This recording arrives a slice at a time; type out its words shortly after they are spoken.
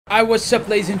What's up,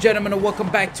 ladies and gentlemen, and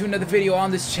welcome back to another video on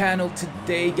this channel.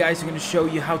 Today, guys, I'm going to show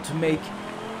you how to make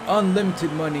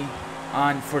unlimited money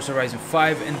on Forza Horizon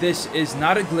 5, and this is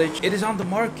not a glitch. It is on the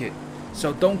market,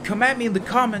 so don't come at me in the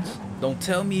comments. Don't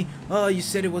tell me, oh, you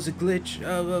said it was a glitch,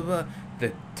 blah, blah.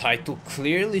 The title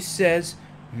clearly says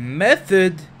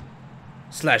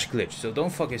method/glitch, so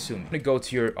don't fucking assume. I'm going to go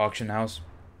to your auction house,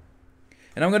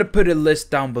 and I'm going to put a list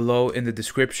down below in the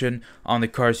description on the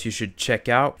cars you should check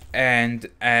out and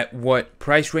at what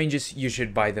price ranges you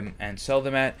should buy them and sell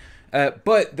them at.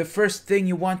 But the first thing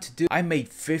you want to do, I made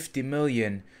 50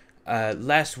 million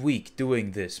last week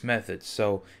doing this method.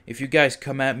 So if you guys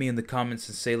come at me in the comments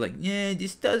and say like, yeah,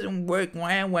 this doesn't work,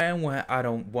 wah, wah, wah, I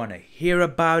don't want to hear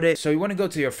about it. So you want to go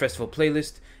to your festival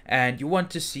playlist and you want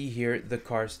to see here the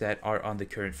cars that are on the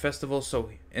current festival.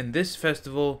 So in this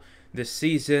festival, this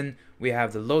season, we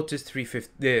have the Lotus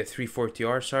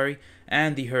 340R, sorry,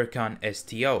 and the Huracan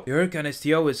STO. The Huracan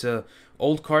STO is a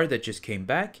old car that just came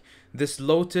back. This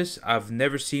Lotus, I've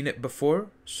never seen it before,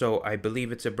 so I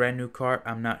believe it's a brand new car.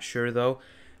 I'm not sure though.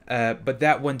 But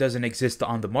that one doesn't exist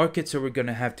on the market, so we're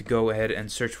gonna have to go ahead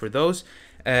and search for those.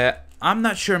 I'm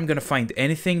not sure I'm gonna find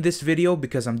anything this video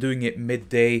because I'm doing it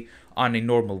midday on a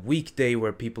normal weekday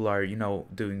where people are, you know,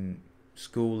 doing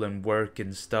school and work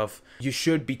and stuff. You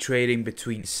should be trading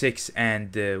between 6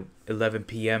 and 11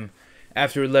 p.m.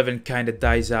 After 11 kind of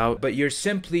dies out, but you're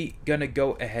simply gonna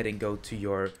go ahead and go to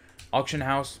your auction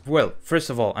house. Well, first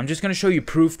of all, I'm just gonna show you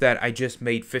proof that I just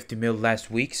made 50 mil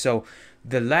last week. So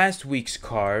the last week's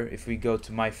car, if we go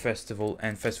to my festival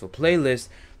and festival playlist,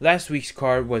 last week's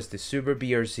car was the Subaru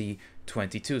BRZ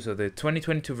 22, so the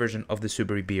 2022 version of the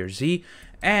Subaru BRZ.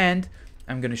 And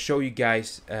I'm gonna show you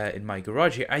guys in my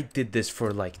garage here. I did this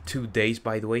for like 2 days,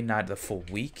 by the way, not a full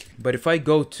week. But if I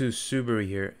go to Subaru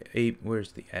here,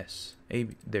 where's the S?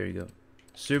 There you go,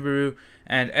 Subaru.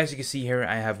 And as you can see here,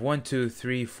 I have 1, 2,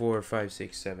 3, 4, 5,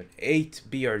 6, 7, 8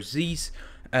 BRZs.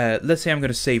 Let's say I'm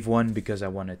gonna save one because I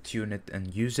want to tune it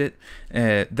and use it.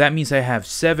 That means I have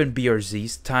 7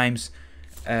 BRZs times.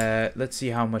 Let's see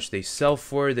how much they sell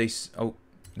for. Oh,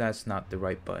 that's not the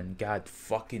right button. God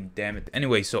fucking damn it.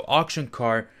 Anyway, so auction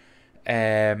car.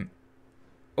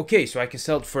 Okay, so I can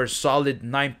sell it for a solid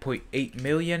 9.8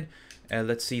 million.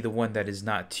 Let's see the one that is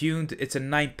not tuned. It's a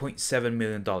 $9.7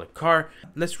 million car.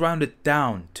 Let's round it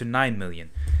down to 9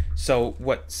 million. So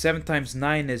what? 7 times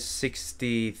 9 is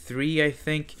 63, I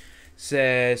think.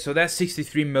 So that's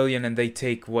 63 million, and they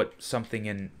take what, something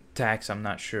in tax. I'm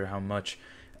not sure how much.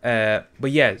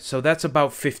 But yeah, so that's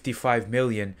about 55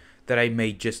 million that I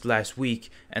made just last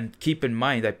week. And keep in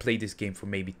mind, I played this game for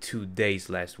maybe 2 days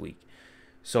last week.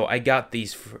 So I got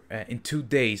these for, in 2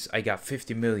 days. I got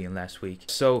 50 million last week.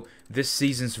 So this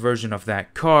season's version of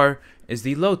that car is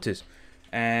the Lotus.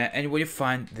 And what you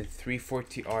find, the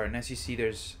 340R. And as you see,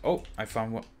 there's, oh, I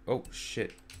found one. Oh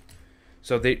shit.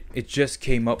 So it just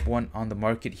came up one on the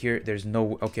market here. There's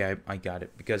no, okay, I got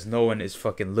it because no one is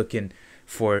fucking looking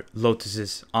for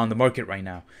Lotuses on the market right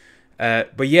now.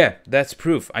 But yeah, that's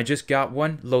proof. I just got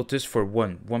one Lotus for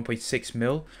 1.6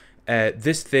 mil.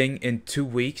 This thing in 2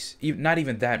 weeks, not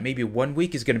even that, maybe 1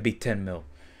 week, is gonna be 10 mil.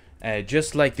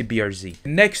 Just like the BRZ. The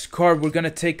next car we're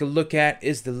gonna take a look at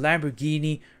is the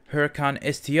Lamborghini Huracan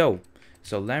STO.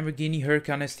 So Lamborghini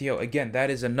Huracan STO, again,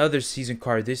 that is another season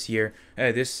car this year,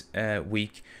 this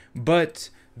week.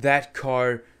 But that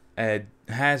car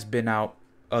has been out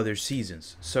other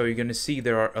seasons, so you're gonna see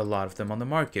there are a lot of them on the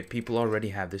market. People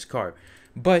already have this car,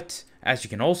 but as you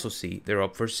can also see, they're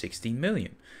up for 16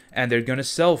 million, and they're gonna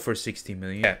sell for 16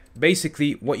 million. Yeah,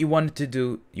 basically what you wanted to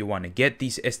do, you want to get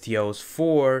these STOs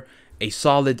for a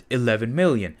solid 11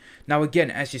 million. Now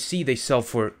again, as you see, they sell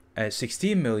for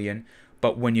 16 million,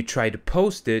 but when you try to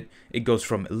post it, it goes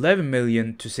from 11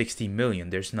 million to 16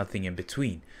 million. There's nothing in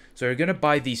between. So you're gonna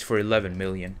buy these for 11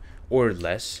 million or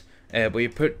less. But you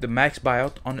put the max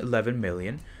buyout on 11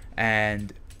 million,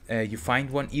 and you find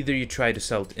one. Either you try to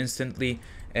sell it instantly,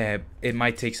 it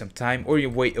might take some time, or you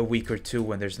wait a week or two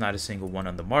when there's not a single one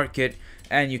on the market,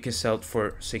 and you can sell it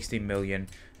for 16 million.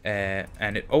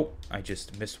 And it, oh, I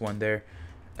just missed one there.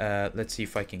 Let's see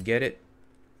if I can get it.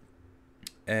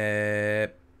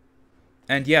 And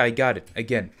yeah, I got it.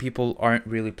 Again, people aren't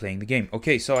really playing the game.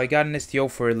 Okay, so I got an STO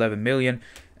for 11 million.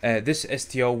 This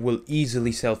STO will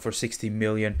easily sell for 60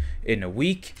 million in a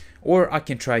week, or I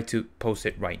can try to post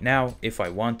it right now if I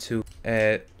want to.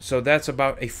 So that's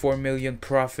about a 4 million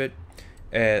profit.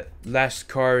 Last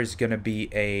car is gonna be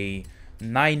a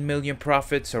 9 million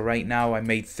profit. So right now I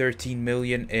made 13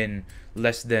 million in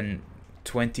less than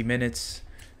 20 minutes,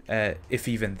 if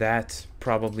even that.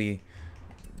 Probably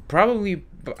probably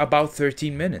about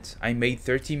 13 minutes. I made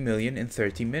 13 million in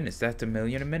 13 minutes. That's $1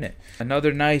 million a minute.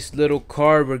 Another nice little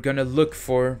car we're gonna look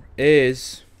for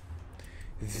is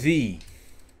the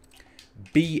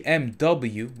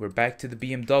BMW. We're back to the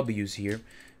BMWs here.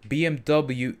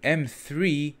 BMW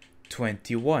M3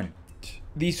 21.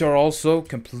 These are also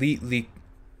completely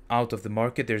out of the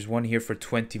market. There's one here for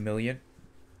 20 million.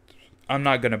 I'm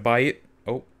not gonna buy it.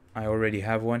 Oh, I already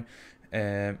have one.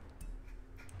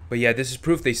 But yeah, this is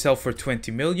proof they sell for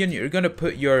 20 million. You're gonna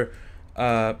put your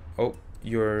alerts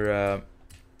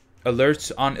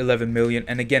on 11 million,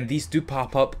 and again, these do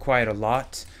pop up quite a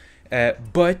lot,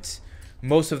 but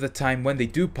most of the time when they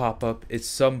do pop up, it's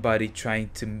somebody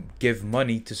trying to give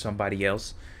money to somebody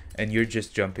else, and you're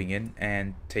just jumping in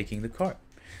and taking the car.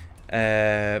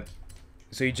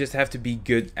 So you just have to be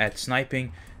good at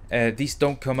sniping. These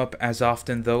don't come up as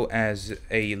often though as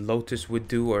a Lotus would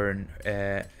do, or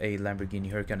a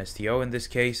Lamborghini Huracan STO in this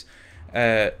case.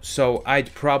 So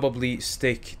I'd probably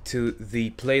stick to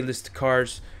the playlist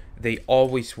cars. They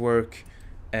always work.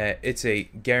 It's a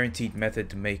guaranteed method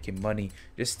to making money.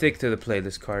 Just stick to the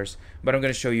playlist cars. But I'm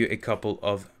going to show you a couple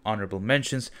of honorable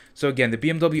mentions. So again, the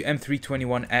BMW M3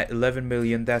 21 at 11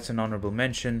 million, that's an honorable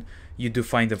mention. You do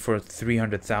find them for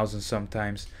 300,000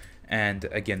 sometimes. And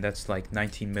again, that's like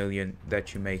 19 million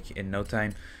that you make in no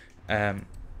time.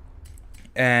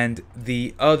 And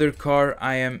the other car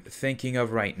I am thinking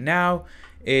of right now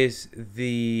is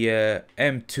the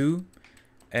M2,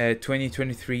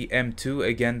 2023 M2.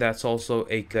 Again, that's also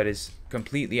a that is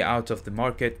completely out of the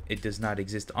market. It does not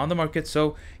exist on the market.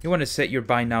 So you want to set your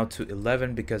buy now to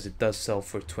 11 because it does sell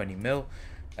for 20 mil.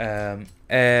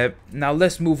 Now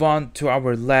let's move on to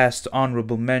our last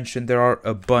honorable mention. There are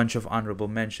a bunch of honorable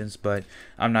mentions, but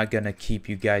I'm not gonna keep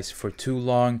you guys for too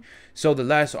long. So the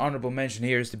last honorable mention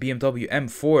here is the BMW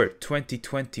M4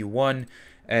 2021.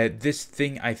 This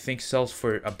thing I think sells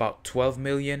for about 12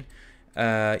 million.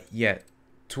 Yeah,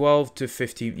 12 to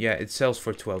 15. Yeah, it sells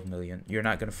for 12 million. You're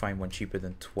not gonna find one cheaper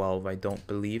than 12, I don't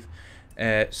believe.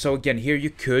 So again, here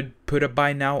you could put a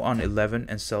buy now on 11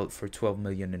 and sell it for 12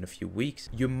 million in a few weeks.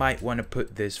 You might want to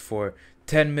put this for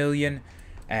 10 million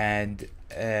and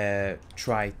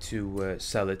try to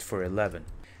sell it for 11.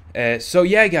 So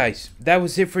yeah, guys, that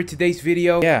was it for today's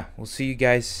video. Yeah, we'll see you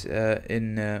guys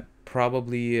in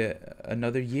probably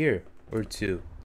another year or two.